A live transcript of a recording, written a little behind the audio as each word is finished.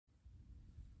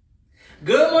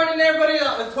Good morning, everybody.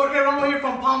 It's Jorge Romo here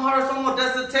from Palm Harbor,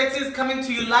 Odessa, Texas, coming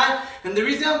to you live. And the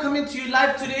reason I'm coming to you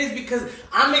live today is because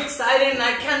I'm excited and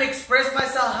I can't express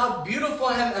myself how beautiful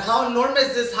and how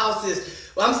enormous this house is.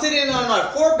 Well, I'm sitting on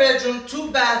our 4-bedroom,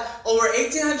 2-bath, over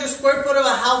 1,800 square foot of a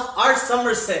house, our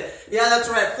Somerset. Yeah, that's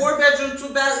right. 4-bedroom,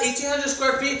 2-bath, 1,800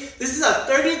 square feet. This is a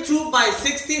 32 by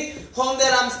 60 home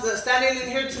that I'm standing in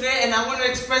here today, and I want to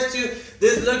express to you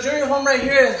this luxury home right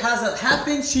here. It has a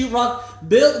half-inch sheetrock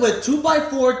built with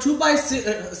 2x4,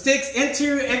 2x6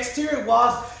 interior, exterior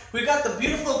walls. We got the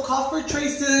beautiful coffer tray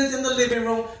ceilings in the living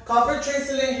room, coffer tray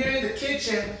ceiling here in the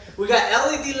kitchen. We got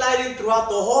LED lighting throughout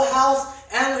the whole house,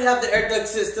 and we have the air duct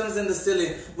systems in the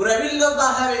ceiling. What I really love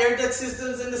about having air duct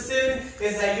systems in the ceiling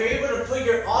is that you're able to put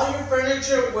all your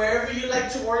furniture wherever you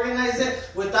like to organize it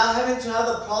without having to have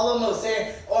the problem of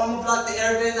saying, oh, I'm gonna block the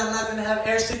air vents, I'm not gonna have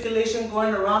air circulation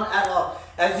going around at all.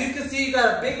 As you can see, you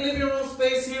got a big living room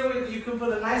space here where you can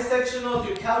put a nice section of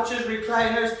your couches,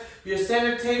 recliners, your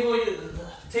center table, your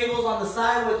tables on the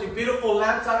side with your beautiful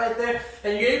lamps out right there,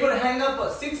 and you're able to hang up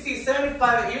a 60,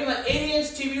 75, even an 80-inch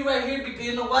TV right here, because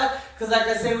you know what? Because like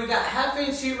I said, we got half-inch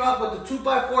sheetrock with the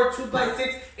 2x4,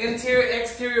 2x6 interior,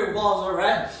 exterior walls, all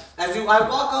right? As I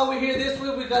walk over here this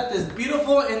way, we got this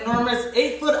beautiful, enormous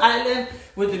 8-foot island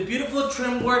with the beautiful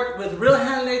trim work with real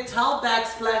hand-laid tile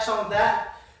backsplash on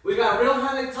that. We got real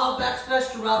hand-laid tile backsplash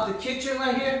throughout the kitchen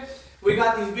right here. We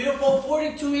got these beautiful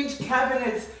 42-inch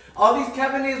cabinets. All these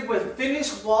cabinets with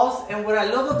finished walls, and what I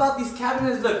love about these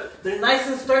cabinets, look, they're nice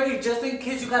and sturdy just in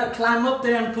case you gotta climb up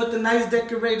there and put the nice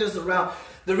decorators around.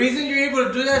 The reason you're able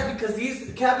to do that is because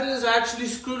these cabinets are actually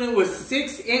screwed in with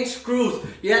 6-inch screws.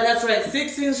 Yeah, that's right,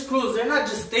 6-inch screws. They're not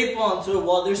just stapled onto the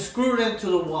wall, they're screwed into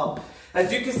the wall.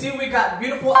 As you can see, we got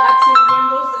beautiful accent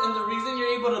windows, and the reason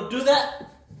you're able to do that,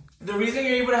 the reason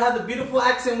you're able to have the beautiful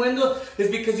accent window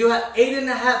is because you have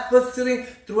 8.5-foot ceiling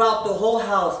throughout the whole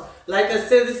house. Like I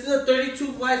said, this is a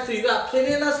 32 wide, so you got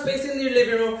plenty enough space in your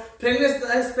living room, plenty of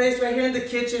nice space right here in the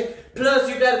kitchen. Plus,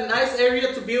 you got a nice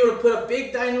area to be able to put a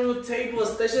big dining room table,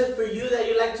 especially for you that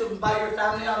you like to invite your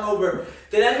family on over.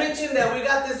 Did I mention that we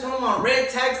got this home on red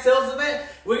tag sales event?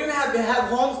 We're going to have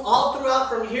homes all throughout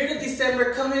from here to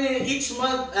December coming in each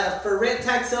month for red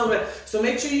tag sale event. So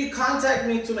make sure you contact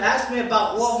me to ask me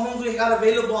about what homes we got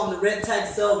available on the red tag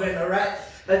sale event, alright?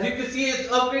 As you can see, it's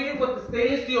upgraded with the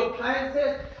stainless steel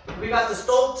appliances. We got the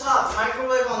stove top,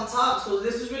 microwave on top, so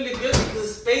this is really good because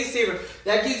it's space saver.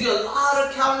 That gives you a lot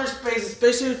of counter space,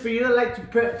 especially for you that like to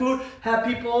prep food, have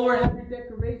people over, have your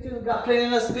decorations, got plenty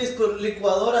enough space, put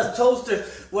licuadoras,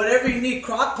 toasters, whatever you need,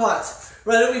 crock pots.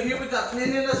 Right over here, we got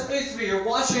plenty enough space for your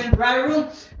washer and dry room.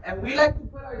 And we like to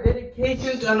put our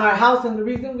dedications on our house, and the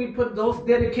reason we put those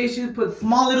dedications, put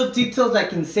small little details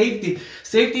like in safety.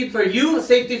 Safety for you,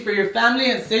 safety for your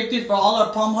family, and safety for all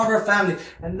our Palm Harbor family.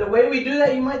 And the way we do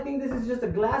that, you might think this is just a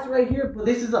glass right here, but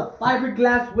this is a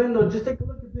fiberglass window. Just take a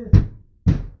look at this.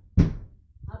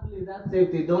 I believe that's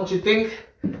safety, don't you think?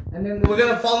 And then we're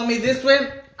gonna follow me this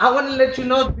way. I want to let you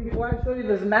know before I show you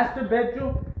this master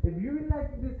bedroom. If you really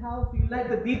like this house, you like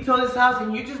the detail of this house,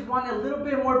 and you just want it a little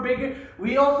bit more bigger,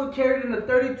 we also carry it in a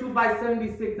 32 by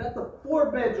 76. That's a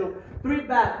 4-bedroom,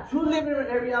 3-bath, 2 living room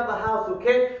area of a house,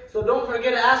 okay? So don't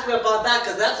forget to ask me about that,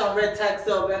 because that's on red tag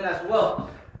sale event as well.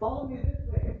 Follow me this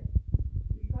way.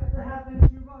 Besides the half-inch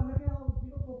sheetrock, look at all the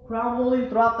beautiful crown molding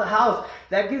throughout the house.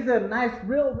 That gives it a nice,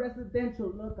 real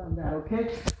residential look on that,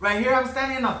 okay? Right here, I'm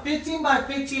standing in a 15 by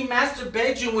 15 master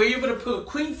bedroom where you're able to put a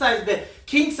queen-size bed,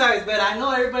 king-size bed. I know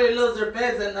everybody loves their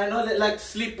beds, and I know they like to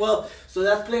sleep well, so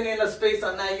that's plenty enough space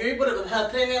on that. You're able to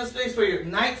have plenty of space for your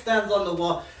nightstands on the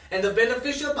wall. And the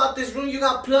beneficial about this room, you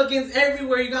got plug-ins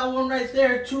everywhere. You got one right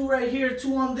there, 2 right here,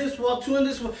 2 on this wall, 2 on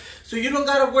this wall. So you don't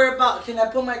got to worry about, can I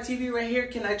put my TV right here?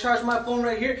 Can I charge my phone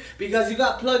right here? Because you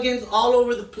got plug-ins all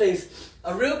over the place.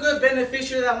 A real good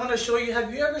beneficiary that I want to show you.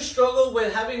 Have you ever struggled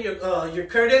with having your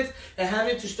curtains and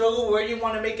having to struggle where you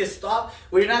want to make it stop?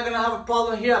 Well, you're not going to have a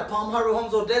problem here at Palm Harbor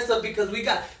Homes Odessa because we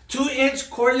got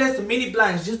 2-inch cordless mini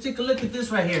blinds. Just take a look at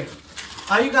this right here.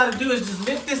 All you got to do is just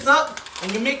lift this up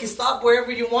and you make it stop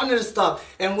wherever you want it to stop.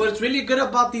 And what's really good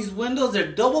about these windows,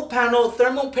 they're double panel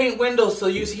thermal paint windows. So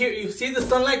you see the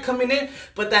sunlight coming in,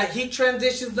 but that heat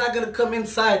transition is not going to come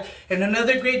inside. And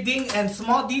another great thing and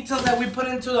small details that we put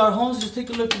into our homes, just take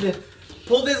a look at this.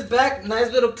 Pull this back,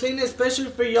 nice little cleaning,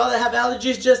 especially for y'all that have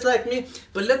allergies just like me.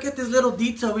 But look at this little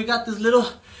detail. We got this little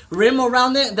rim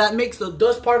around it that makes the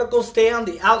dust particles stay on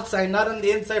the outside, not on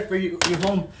the inside for your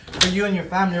home, for you and your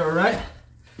family, all right?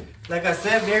 Like I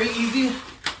said, very easy,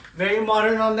 very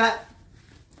modern on that.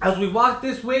 As we walk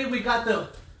this way, we got the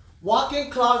walk-in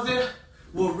closet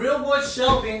with real wood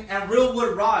shelving and real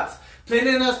wood rods.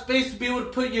 plenty enough space to be able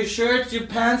to put your shirts, your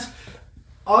pants,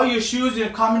 all your shoes, your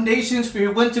accommodations for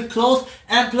your winter clothes,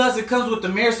 and plus it comes with the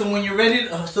mirror. So when you're ready,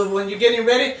 when you're getting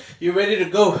ready, you're ready to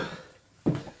go.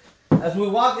 As we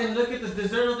walk and look at the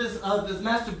dessert of this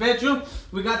master bedroom,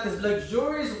 we got this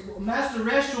luxurious master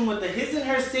restroom with the his and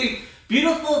her sink.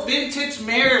 Beautiful vintage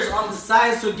mirrors on the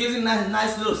side, so it gives it a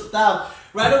nice little style.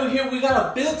 Right over here, we got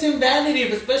a built-in vanity,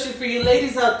 especially for you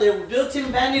ladies out there.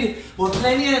 Built-in vanity with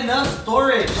plenty enough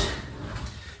storage.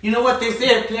 You know what they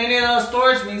say, plenty enough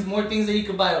storage means more things that you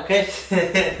can buy, okay?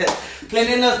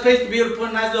 Plenty enough space to be able to put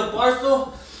a nice little bar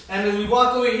stool. And as we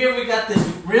walk over here, we got this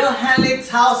real handmade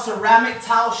towel, ceramic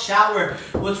towel shower.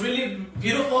 What's really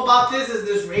beautiful about this is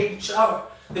this rain shower.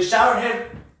 The shower head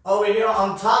over here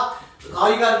on top. All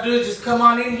you gotta do is just come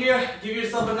on in here, give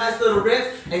yourself a nice little rinse,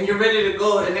 and you're ready to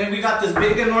go. And then we got this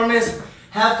big, enormous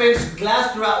half-inch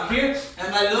glass throughout here.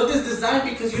 And I love this design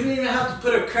because you don't even have to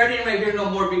put a curtain right here no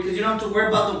more, because you don't have to worry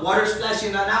about the water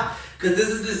splashing on out, because this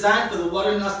is designed for the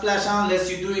water not splash on unless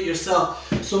you do it yourself.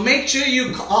 So make sure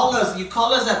you call us. You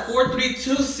call us at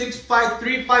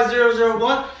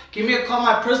 432-653-5001. Give me a call,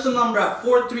 my personal number at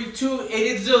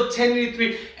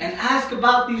 432-880-1083, and ask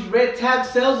about these red tag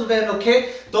sales event,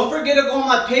 okay? Don't forget to go on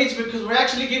my page, because we're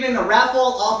actually giving a raffle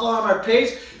off on our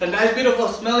page. A nice, beautiful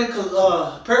smelling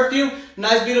perfume,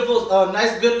 nice, beautiful,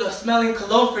 nice, good smelling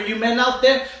cologne for you men out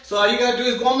there. So all you gotta do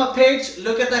is go on my page,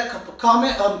 look at that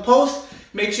comment, post.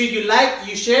 Make sure you like,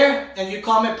 you share, and you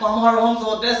comment Palm Harbor Homes of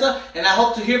Odessa, and I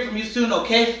hope to hear from you soon,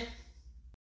 okay?